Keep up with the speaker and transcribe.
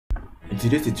In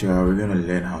today's tutorial, we're going to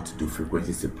learn how to do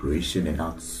frequency separation and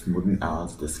how to smoothen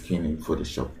out the skin in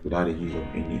Photoshop without the use of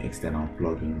any external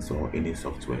plugins or any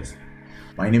softwares.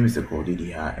 My name is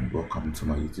Didia and welcome to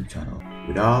my YouTube channel.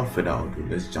 Without further ado,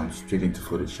 let's jump straight into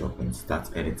Photoshop and start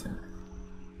editing.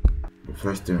 The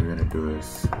first thing we're going to do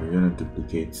is we're going to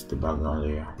duplicate the background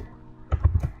layer.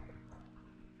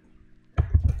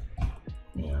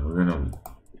 Yeah, we're going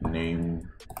to name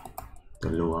the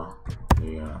lower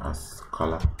layer as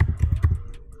color.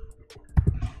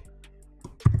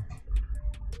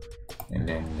 And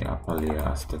then the upper layer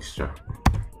as texture.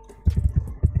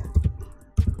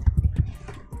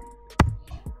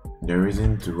 The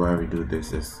reason to why we do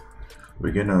this is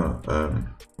we're gonna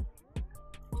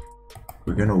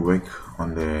work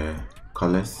on the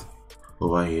colors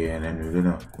over here, and then we're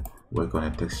gonna work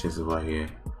on the textures over here.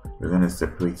 We're gonna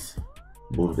separate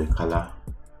both the color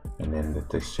and then the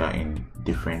texture in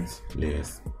different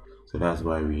layers. So that's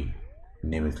why we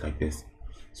name it like this.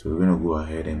 So we're gonna go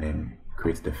ahead and then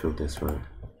create the filters for it.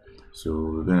 So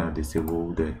we're gonna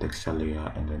disable the texture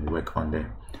layer and then work on the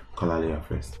color layer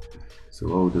first. So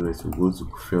what we'll do is we'll go to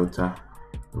filter,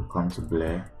 we'll come to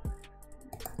blur,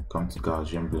 come to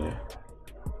Gaussian blur.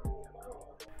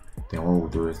 Then what we'll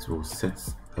do is we'll set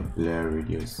a blur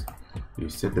radius. You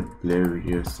set the blur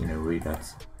radius in a way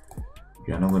that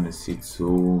you are not going to see so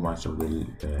much of the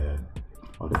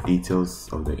details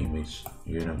of the image.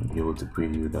 You're gonna be able to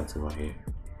preview that over here.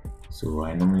 So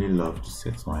I normally love to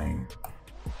set my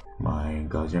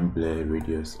Gaussian blur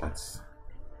radius at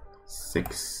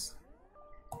 6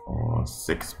 or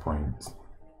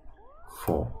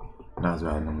 6.4. That's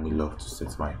why I normally love to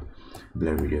set my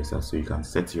blur radius at. So you can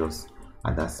set yours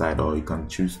at that side, or you can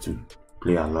choose to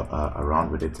play a lot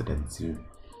around with it and then see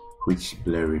which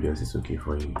blur radius is okay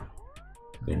for you.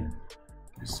 Then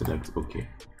you select OK.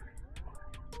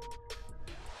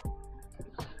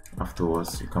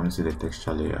 Afterwards, you come to the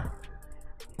texture layer.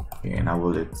 You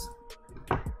enable it.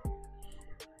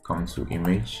 Come to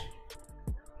image.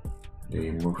 Then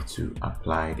you move to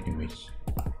applied image.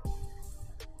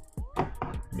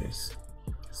 Yes.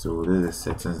 So these are the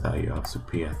settings that you have to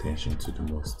pay attention to the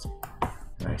most.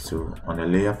 Right. So on the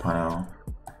layer panel,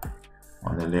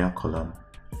 on the layer column,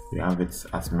 you have it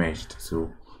as meshed.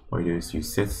 So what you do is you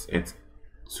set it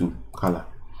to color.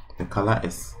 The color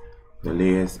is the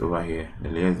layers over here, the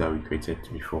layers that we created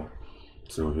before.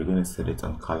 So we're going to set it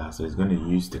on color. So it's going to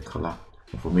use the color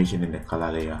information in the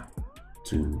color layer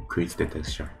to create the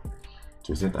texture.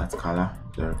 To set as color,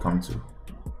 then we'll come to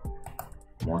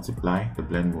multiply the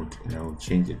blend mode, and I will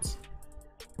change it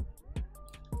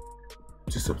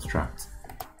to subtract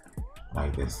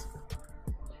like this.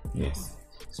 Yes.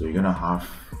 So you're gonna have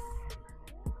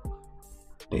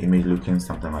the image looking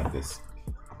something like this.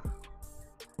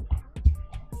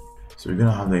 So we're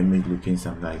gonna have the image looking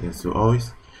something like this. So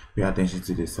always pay attention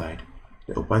to this side.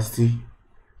 The opacity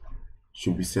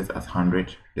should be set at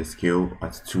 100, the scale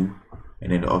at 2,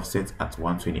 and then the offset at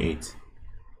 128.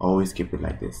 Always keep it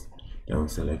like this. Then we'll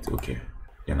select OK.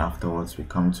 Then afterwards we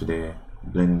come to the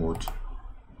blend mode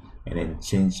and then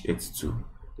change it to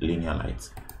linear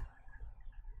light.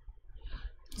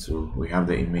 So we have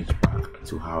the image back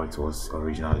to how it was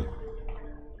originally.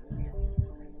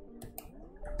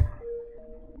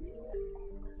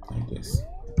 Like this.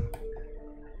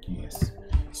 Yes.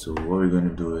 So what we're going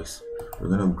to do is we're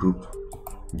going to group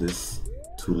these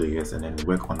two layers and then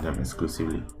work on them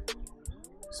exclusively.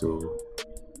 So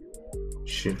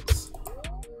shift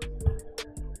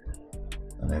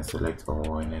and then select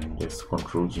all, and then just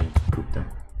Ctrl G to group them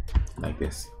like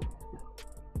this.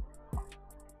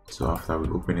 So after we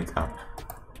open it up,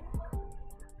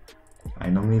 I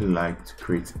normally like to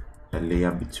create a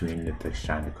layer between the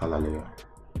texture and the color layer.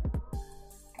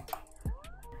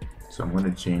 So I'm going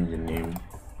to change the name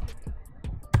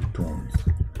to tones,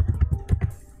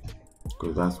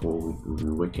 because that's what we'll be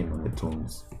working on the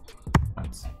tones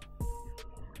at.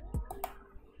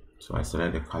 So I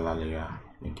select the color layer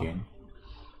again,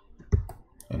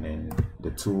 and then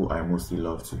the tool I mostly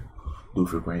love to do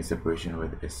frequency separation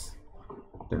with is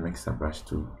the mixer brush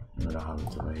tool. I'm gonna have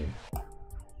it over here.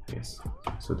 Yes.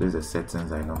 So there's the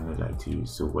settings I normally like to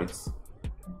use. So wet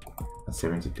at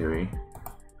 73,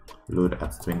 load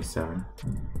at 27,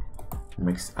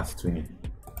 mix at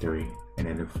 23, and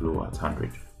then the flow at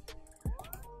 100.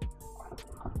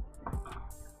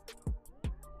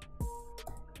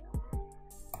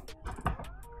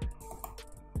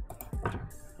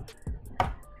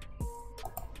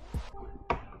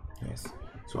 Yes.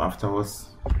 So afterwards,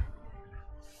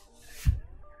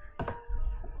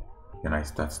 then I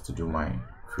start to do my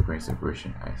frequency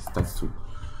separation. I start to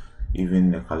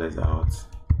even the colors out.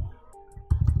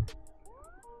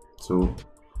 So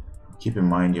keep in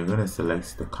mind you're going to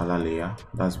select the color layer.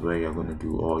 That's where you're going to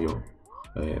do all your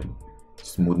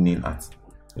smoothing at.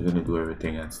 You're going to do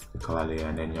everything at the color layer,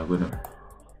 and then you're going to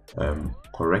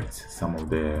correct some of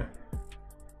the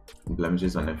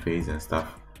blemishes on the face and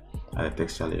stuff at the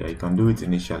texture layer. You can do it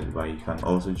initially, but you can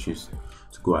also choose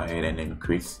to go ahead and then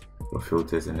create your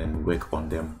filters and then work on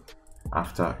them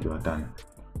after you are done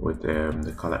with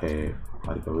the color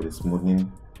with the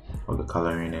smoothing or the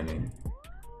coloring, and then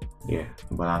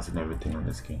balancing everything on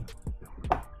the skin.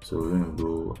 So we're going to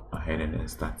go ahead and then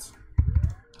start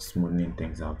smoothing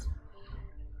things out.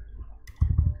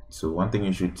 So one thing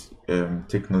you should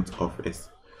take note of is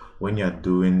when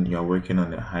you're working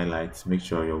on the highlights, make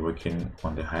sure you're working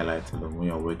on the highlights alone. When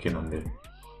you're working on the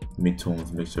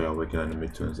midtones, make sure you're working on the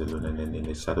midtones alone, and then in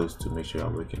the shadows to make sure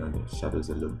you're working on the shadows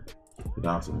alone. You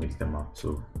don't have to mix them up.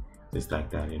 So just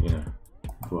like that, you're gonna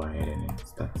go ahead and then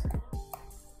start.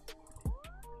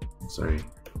 Sorry,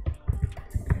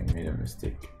 I made a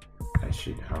mistake. I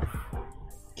should have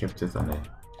kept it on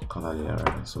the color layer,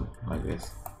 right? So like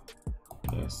this.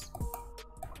 Yes.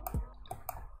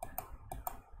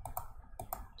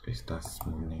 So start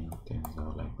smoothing things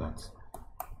out like that.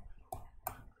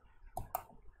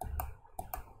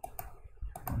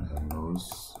 On her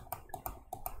nose.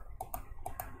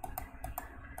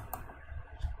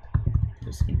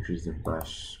 Just increase the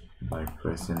brush by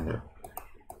pressing the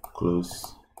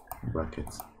close bracket.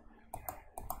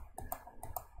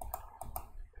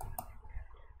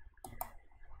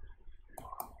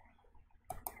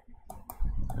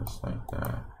 Just like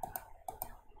that.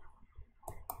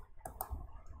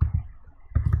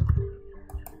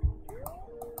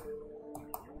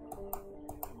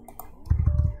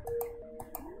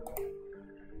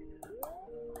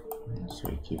 And so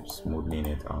you keep smoothing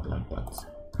it out like that.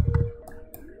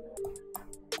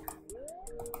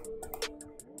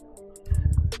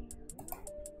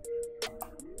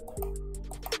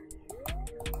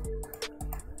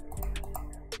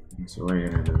 So what you're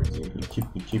gonna do is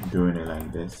you keep doing it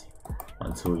like this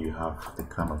until you have the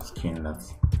kind of skin that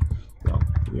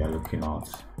we are looking out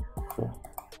for.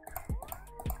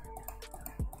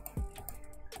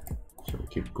 So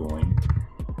keep going.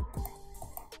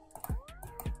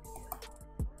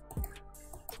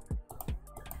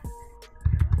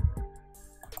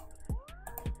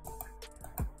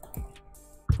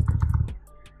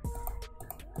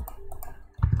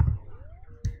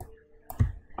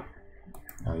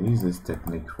 I use this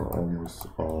technique for almost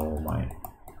all my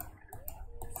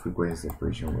frequency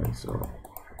separation works, or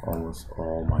almost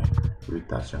all my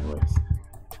retouch and works,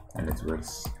 and it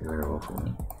works very well for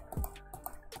me.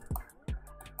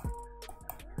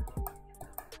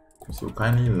 So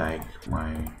kindly like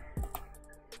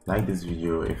this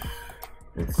video if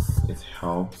it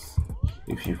helps,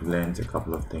 if you've learned a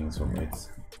couple of things from it,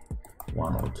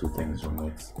 1 or 2 things from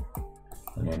it.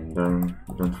 And then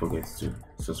don't forget to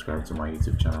subscribe to my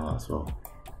YouTube channel as well,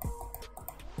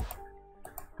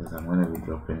 because I'm going to be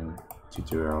dropping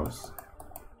tutorials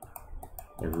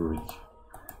every week.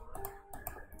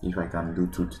 If I can do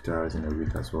 2 tutorials in a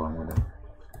week as well, I'm going to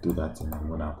do that, and I'm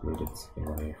going to upload it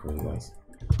over here for you guys.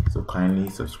 So kindly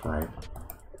subscribe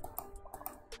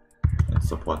and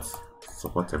support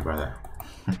a brother.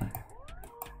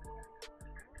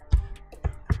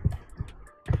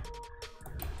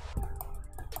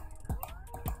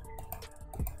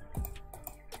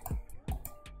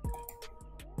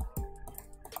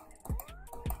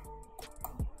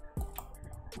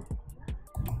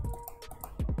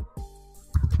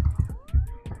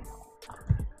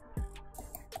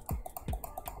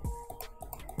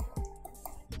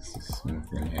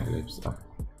 Smoothing her lips up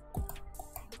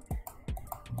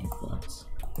like that.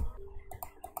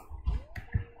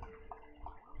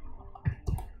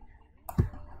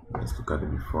 Let's look at the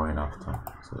before and after.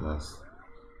 So that's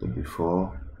the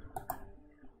before,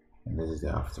 and this is the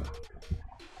after.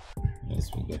 Yes,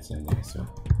 we get in there. So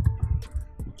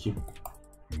we keep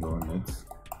doing it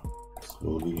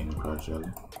slowly and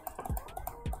gradually.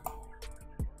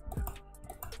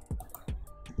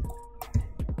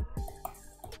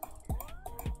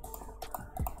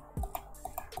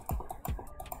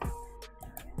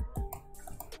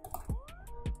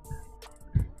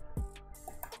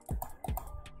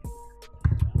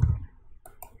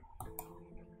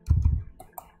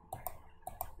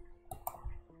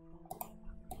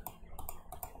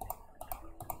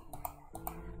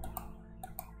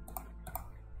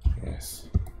 Yes.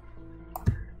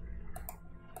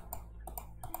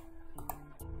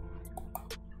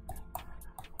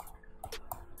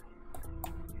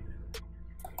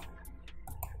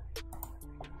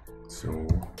 So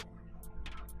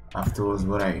afterwards,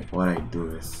 what I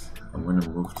do is I'm going to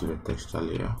move to the texture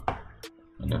layer,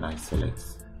 and then I select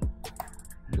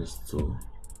this tool.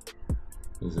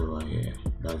 This over here,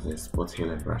 that's the spot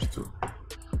healing brush tool,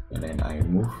 and then I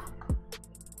move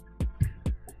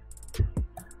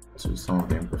to some of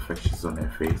the imperfections on her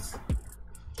face,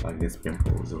 like this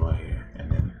pimples over here,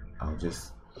 and then I'll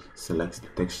just select the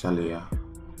texture layer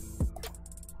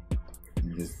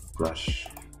and just brush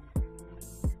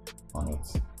on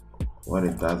it. What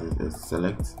it does is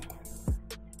select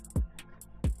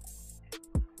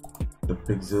the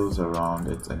pixels around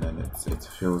it, and then it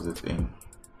fills it in.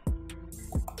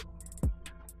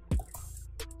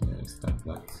 Yeah, it's like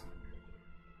that.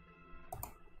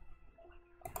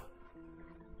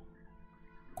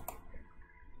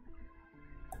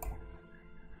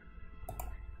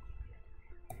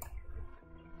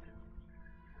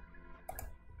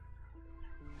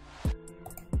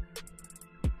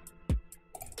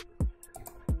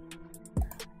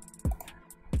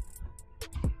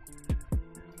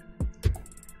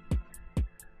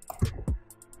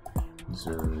 So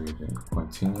you can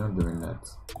continue doing that.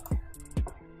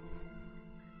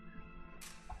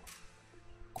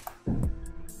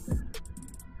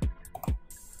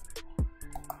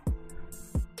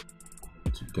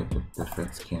 To get the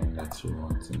perfect skin that you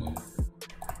want, and then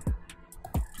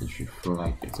if you feel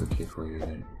like it's okay for you,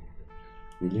 then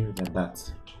you leave it at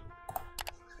that.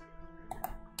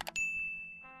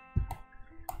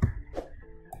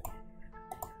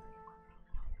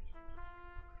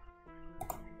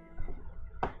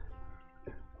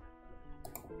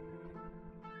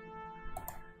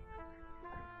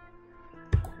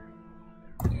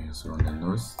 So on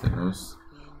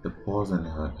the pores on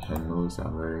her nose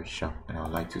are very sharp, and I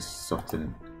like to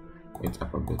soften it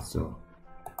up a bit. So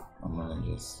I'm gonna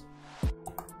just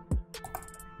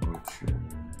go through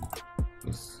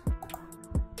this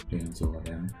paint over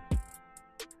them,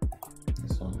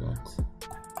 just like that.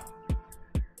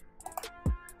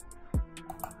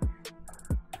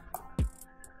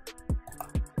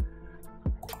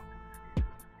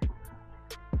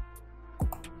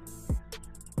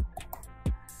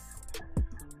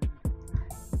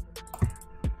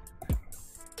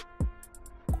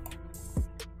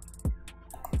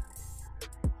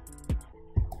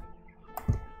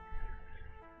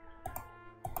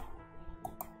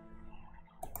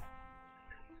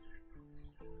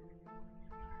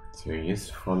 So you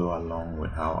just follow along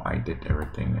with how I did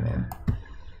everything, and then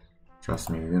trust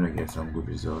me, you're gonna get some good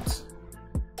results.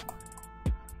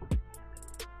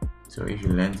 So if you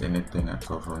learned anything at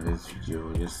all from this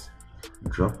video, just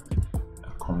drop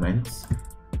a comment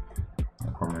in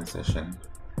the comment section.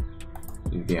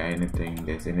 If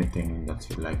there's anything that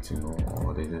you'd like to know,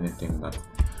 or there's anything that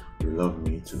you'd love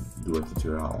me to do a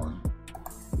tutorial on,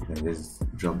 you can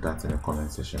just drop that in the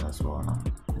comment section as well.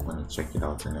 I'm gonna check it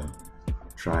out and then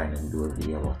try and do a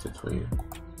video about it for you.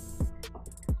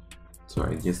 So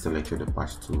I just selected the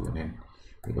patch tool, and then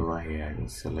over here I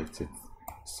just select it,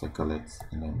 circle it,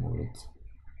 and then move it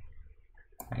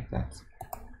like that.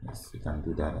 Yes, you can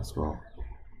do that as well.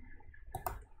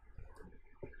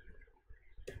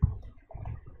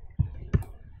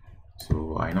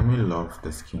 So I normally love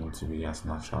the skin to be as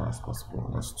natural as possible,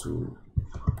 not too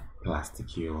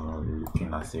plasticky or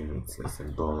looking as if it's a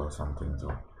doll or something.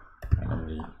 So I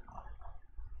normally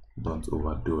don't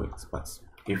overdo it, but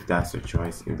if that's your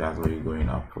choice, if that's what you're going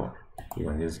up for, you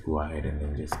can just go ahead and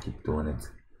then just keep doing it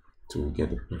to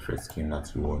get the perfect skin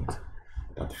that you want,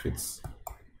 that fits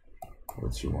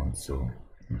what you want. So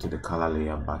into the color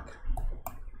layer back,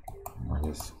 I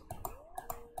just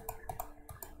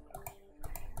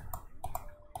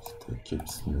keep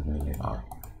smoothing it out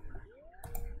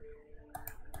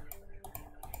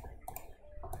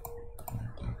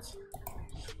like that.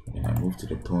 And I move to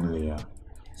the tone layer.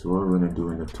 So what we're going to do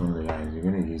in the tone layer is we're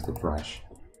going to use the brush.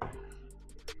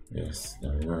 Yes,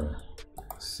 then we're going to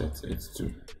set it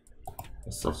to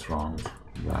a soft round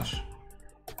brush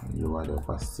and lower the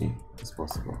opacity as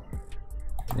possible.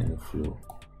 And then the flow.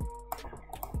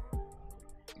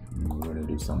 And we're going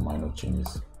to do some minor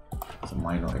changes, some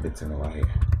minor editing over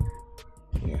here.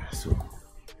 Yeah, so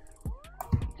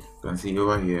you can see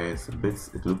over here it's a bit,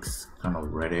 it looks kind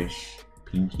of reddish,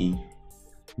 pinky,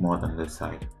 more than this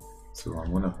side. So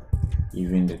I'm gonna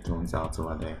even the tones out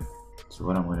over there. So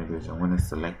what I'm gonna do is I'm gonna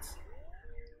select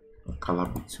a color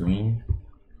between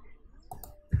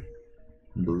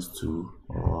those two,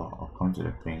 or I'll come to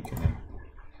the pink and then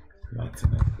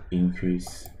lighten it,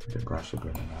 increase the brush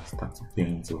again, and I'll start to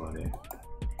paint over there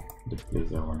the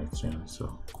place I want to change.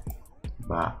 So,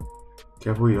 but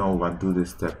careful you don't overdo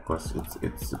this step, because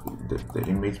the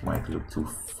image might look too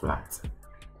flat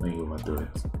when you overdo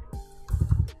it.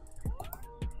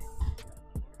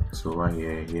 So over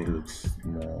here looks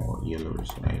more yellowish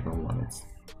and I don't want it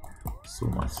so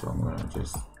much, so I'm gonna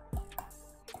just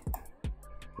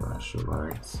brush over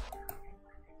it.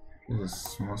 This is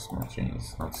small change,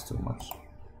 not too much.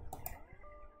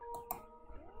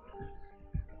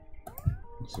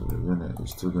 So you're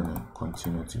still gonna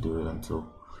continue to do it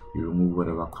until you remove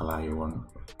whatever color you want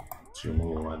to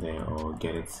remove over there, or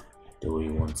get it the way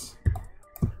you want.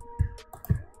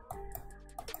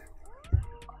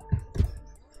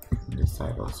 This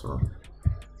side also,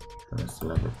 I'm gonna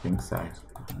select the pink side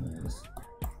and just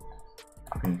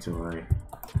paint over it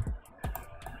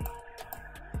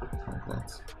like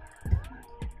that.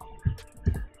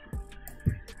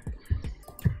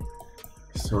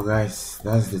 So guys,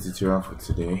 that's the tutorial for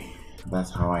today. That's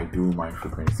how I do my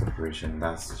frequency separation.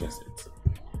 That's just it.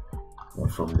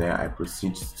 But from there I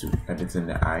proceed to editing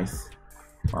the eyes.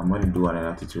 I'm going to do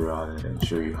another tutorial and then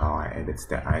show you how I edit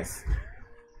the eyes.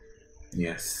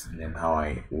 Yes, and then how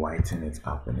I whiten it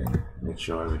up and then make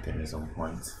sure everything is on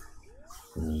point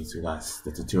for me. So that's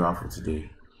the tutorial for today.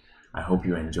 I hope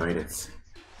you enjoyed it.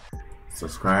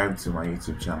 Subscribe to my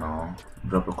YouTube channel,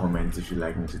 drop a comment if you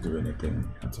like me to do anything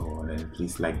at all, and then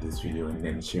please like this video and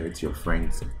then share it to your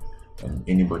friends and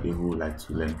anybody who would like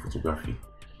to learn photography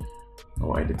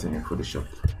or editing in Photoshop.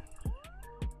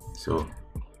 So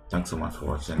thanks so much for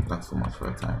watching, thanks so much for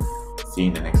your time. See you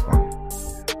in the next one.